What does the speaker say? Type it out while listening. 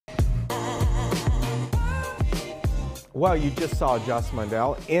Well, you just saw Josh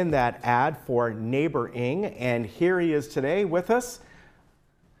Mundell in that ad for NeighborING, and here he is today with us.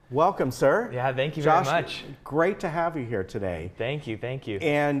 Welcome, sir. Yeah, thank you Josh, very much. Great to have you here today. Thank you, thank you.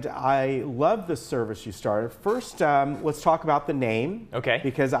 And I love the service you started. First, let's talk about the name. Okay.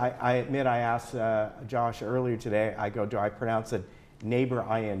 Because I admit I asked Josh earlier today, I go, do I pronounce it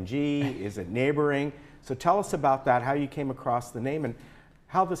NeighborING? Is it NeighborING? So tell us about that, how you came across the name and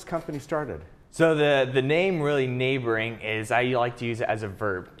how this company started. So the name really NeighborING is, I like to use it as a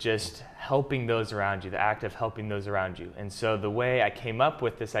verb, just helping those around you, the act of helping those around you. And so the way I came up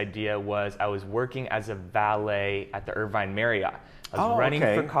with this idea was I was working as a valet at the Irvine Marriott. I was running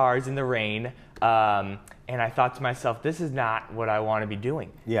for cars in the rain, and I thought to myself, this is not what I want to be doing.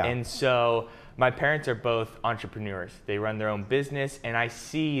 Yeah. And so my parents are both entrepreneurs. They run their own business, and I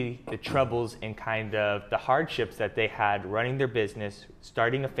see the troubles and kind of the hardships that they had running their business,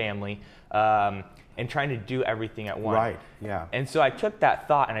 starting a family, and trying to do everything at once. Right, yeah. And so I took that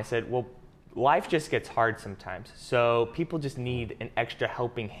thought and I said, well, life just gets hard sometimes. So people just need an extra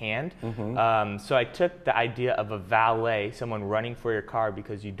helping hand. So I took the idea of a valet, someone running for your car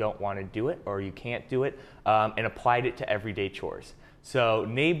because you don't want to do it or you can't do it, and applied it to everyday chores. So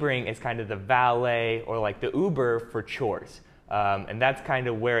NeighborING is kind of the valet or like the Uber for chores. And that's kind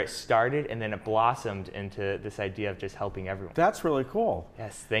of where it started, and then it blossomed into this idea of just helping everyone. That's really cool.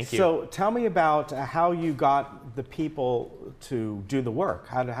 Yes, thank you. So tell me about how you got the people to do the work.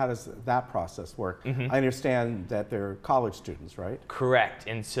 How does that process work? I understand that they're college students, right? Correct.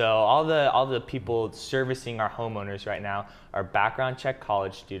 And so all the people servicing our homeowners right now are background check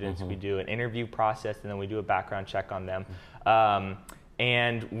college students. We do an interview process, and then we do a background check on them.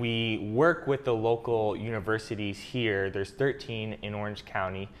 And we work with the local universities here. There's 13 in Orange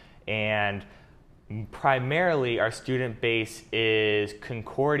County, and primarily our student base is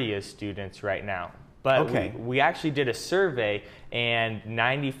Concordia students right now. But we actually did a survey, and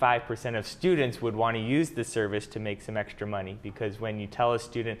 95% of students would want to use the service to make some extra money, because when you tell a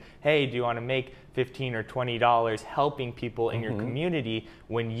student, hey, do you want to make $15 or $20 helping people in your community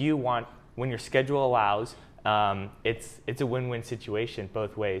when your schedule allows, it's a win-win situation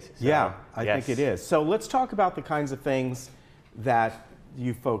both ways. So, yeah, I think it is. So let's talk about the kinds of things that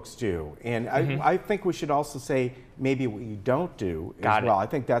you folks do. And I think we should also say maybe what you don't do as well. I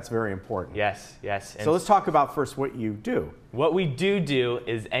think that's very important. Yes, yes. So let's talk about first what you do. What we do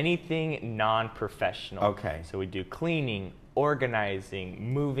is anything non-professional. Okay. So we do cleaning,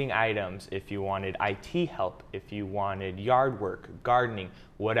 organizing, moving items, if you wanted IT help, if you wanted yard work, gardening,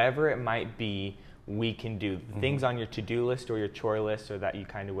 whatever it might be, we can do things on your to-do list or your chore list, so that you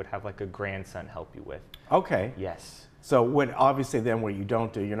kind of would have like a grandson help you with. Okay. Yes. So obviously then what you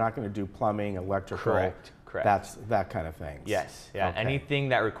don't do, you're not going to do plumbing, electrical. Correct. That's that kind of thing. Yes. Yeah. Okay. Anything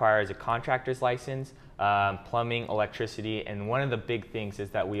that requires a contractor's license, plumbing, electricity, and one of the big things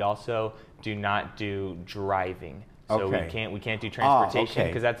is that we also do not do driving. So we can't do transportation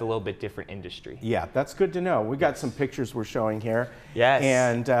because that's a little bit different industry. Yeah, that's good to know. We got some pictures we're showing here. Yes.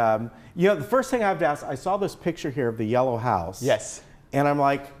 And you know, the first thing I have to ask, I saw this picture here of the yellow house. Yes. And I'm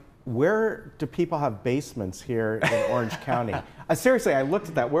like, where do people have basements here in Orange County? Seriously, I looked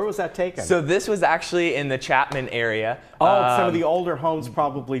at that. Where was that taken? So this was actually in the Chapman area. Oh, some of the older homes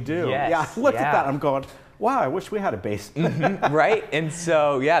probably do. Yes, yeah, I looked at that. I'm going, wow, I wish we had a basement. Right? And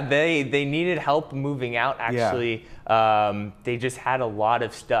so, yeah, they needed help moving out, actually. They just had a lot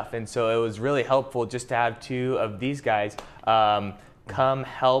of stuff. And so it was really helpful just to have two of these guys come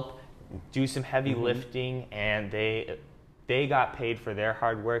help do some heavy lifting, and they got paid for their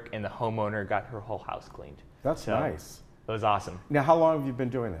hard work, and the homeowner got her whole house cleaned. That's nice. It was awesome. Now, how long have you been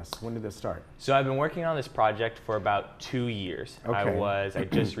doing this? When did this start? So I've been working on this project for about 2 years. Okay. I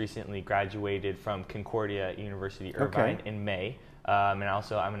just recently graduated from Concordia University Irvine in May, and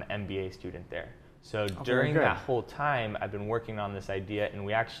also I'm an MBA student there. So during that whole time, I've been working on this idea, and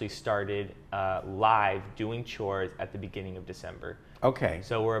we actually started live doing chores at the beginning of December. Okay.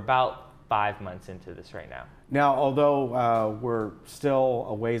 So we're about 5 months into this right now. Now, although we're still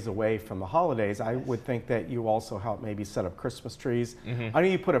a ways away from the holidays, I would think that you also help maybe set up Christmas trees. I know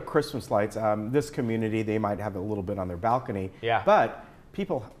you put up Christmas lights. This community, they might have a little bit on their balcony. Yeah. But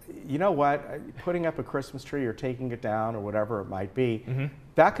people, you know what? Putting up a Christmas tree or taking it down or whatever it might be,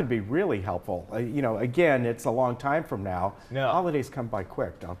 that could be really helpful. You know, again, it's a long time from now. No. Holidays come by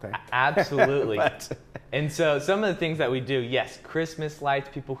quick, don't they? Absolutely. And so some of the things that we do, yes, Christmas lights,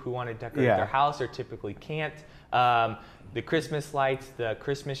 people who want to decorate their house or typically can't. The Christmas lights, the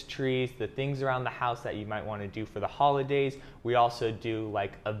Christmas trees, the things around the house that you might want to do for the holidays. We also do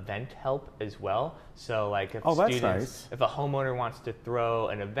like event help as well. So like if if a homeowner wants to throw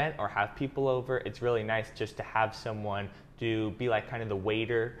an event or have people over, it's really nice just to have someone to be like kind of the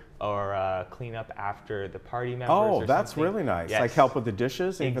waiter or clean up after the party members. Oh, that's really nice. Yes. Like help with the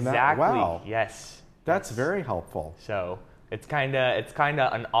dishes, even that. Wow. Yes. That's very helpful. So it's kind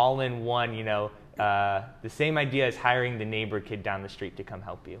of an all-in-one, you know. The same idea as hiring the neighbor kid down the street to come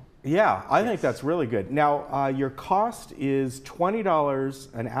help you. Yeah, I think that's really good. Now, your cost is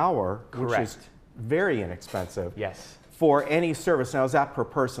 $20 an hour, which is very inexpensive. Yes. For any service. Now, is that per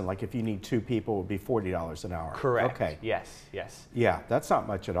person? Like if you need 2 people, it would be $40 an hour. Correct. Okay. Yes, yes. Yeah, that's not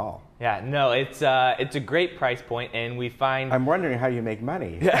much at all. Yeah, no, it's a great price point, and we find... I'm wondering how you make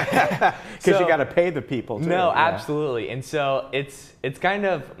money. Because you got to pay the people too. No, absolutely. And so it's kind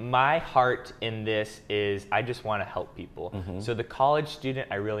of my heart in this is I just want to help people. So the college student,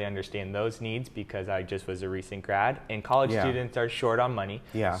 I really understand those needs because I just was a recent grad, and college students are short on money.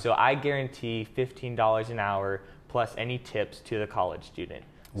 Yeah. So I guarantee $15 an hour plus any tips to the college student.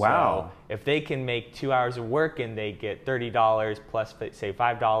 Wow. So if they can make 2 hours of work and they get $30 plus say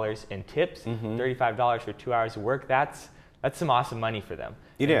 $5 in tips, $35 for 2 hours of work, that's some awesome money for them.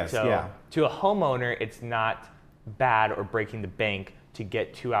 It is, yeah. To a homeowner, it's not bad or breaking the bank to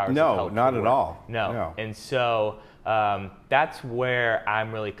get 2 hours of help. No, not at all. No. And so that's where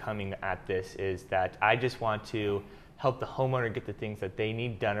I'm really coming at this, is that I just want to help the homeowner get the things that they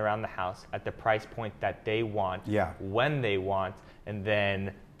need done around the house at the price point that they want, when they want, and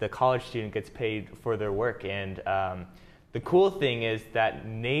then the college student gets paid for their work. And the cool thing is that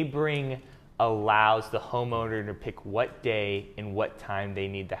NeighborING allows the homeowner to pick what day and what time they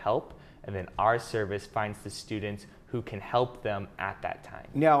need the help, and then our service finds the students who can help them at that time.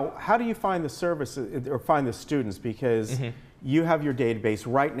 Now, how do you find the service or find the students? Because you have your database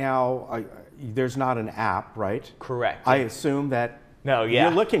right now. There's not an app, right? Correct. I assume that No, yeah.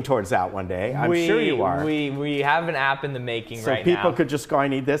 You're looking towards that one day. I'm sure you are. We have an app in the making right now. So people could just go, I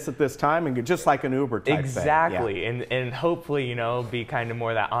need this at this time, and just like an Uber type exactly. thing. Yeah. And hopefully, you know, be kind of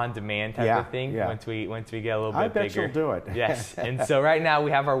more that on-demand type of thing once we get a little bit bigger. I bet you'll do it. Yes. And so right now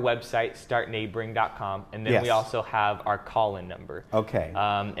we have our website, startneighboring.com, and then we also have our call-in number. Okay.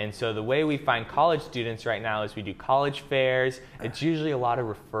 And so the way we find college students right now is we do college fairs. It's usually a lot of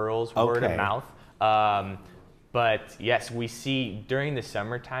referrals, word of mouth. But yes, we see during the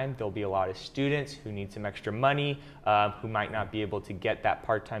summertime, there'll be a lot of students who need some extra money, who might not be able to get that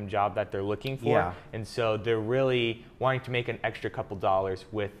part-time job that they're looking for. Yeah. And so they're really wanting to make an extra couple dollars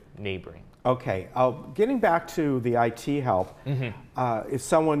with NeighborING. Okay, getting back to the IT help, if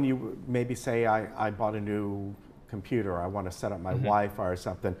someone, you maybe say, I bought a new computer, I want to set up my Wi-Fi or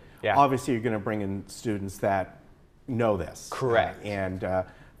something, obviously you're going to bring in students that know this. Correct.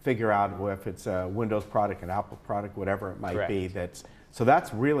 Figure out if it's a Windows product, an Apple product, whatever it might be. So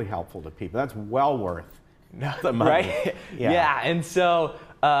that's really helpful to people. That's well worth the money. Right? Yeah. And so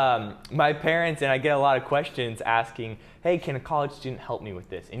my parents, and I get a lot of questions asking, hey, can a college student help me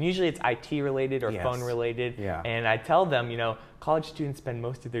with this? And usually it's IT related or phone related. And I tell them, you know, college students spend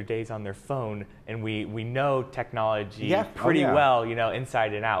most of their days on their phone, and we know technology pretty well, you know,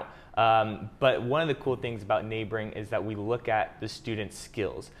 inside and out. But one of the cool things about NeighborING is that we look at the student's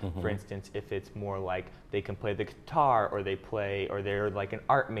skills. For instance, if it's more like they can play the guitar, or they're like an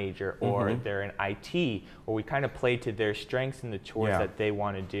art major, or they're in IT, or we kind of play to their strengths and the chores that they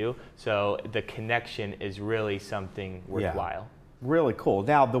want to do. So the connection is really something worthwhile. Really cool.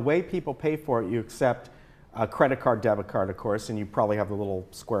 Now, the way people pay for it, you accept a credit card, debit card, of course, and you probably have the little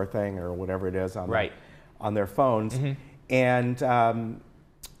square thing or whatever it is on their phones. And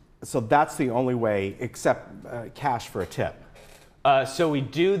so that's the only way, except cash for a tip. So we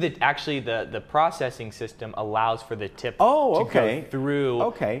do the processing system allows for the tip to go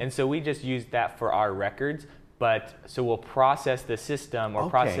through. And so we just use that for our records. So we'll process the system or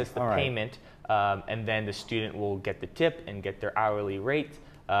process the payment, and then the student will get the tip and get their hourly rate.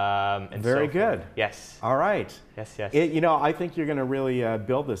 Very good. Yes. All right. Yes, yes. You know, I think you're going to really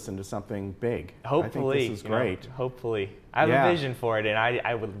build this into something big. Hopefully. I think this is great. Hopefully. I have a vision for it, and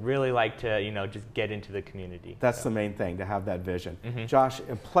I would really like to, you know, just get into the community. That's the main thing, to have that vision. Josh,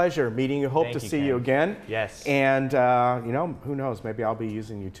 a pleasure meeting you. Hope to see you again. Yes. And, you know, who knows, maybe I'll be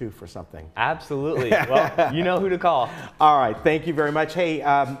using you too for something. Absolutely. Well, you know who to call. All right. Thank you very much. Hey,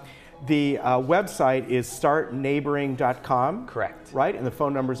 the website is startneighboring.com. Correct. Right? And the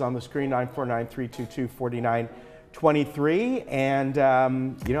phone number is on the screen, 949-322-49 23, and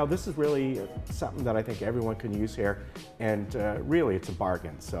you know, this is really something that I think everyone can use here, and really it's a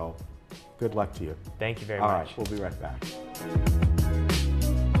bargain. So good luck to you. Thank you very much. much. All right, we'll be right back.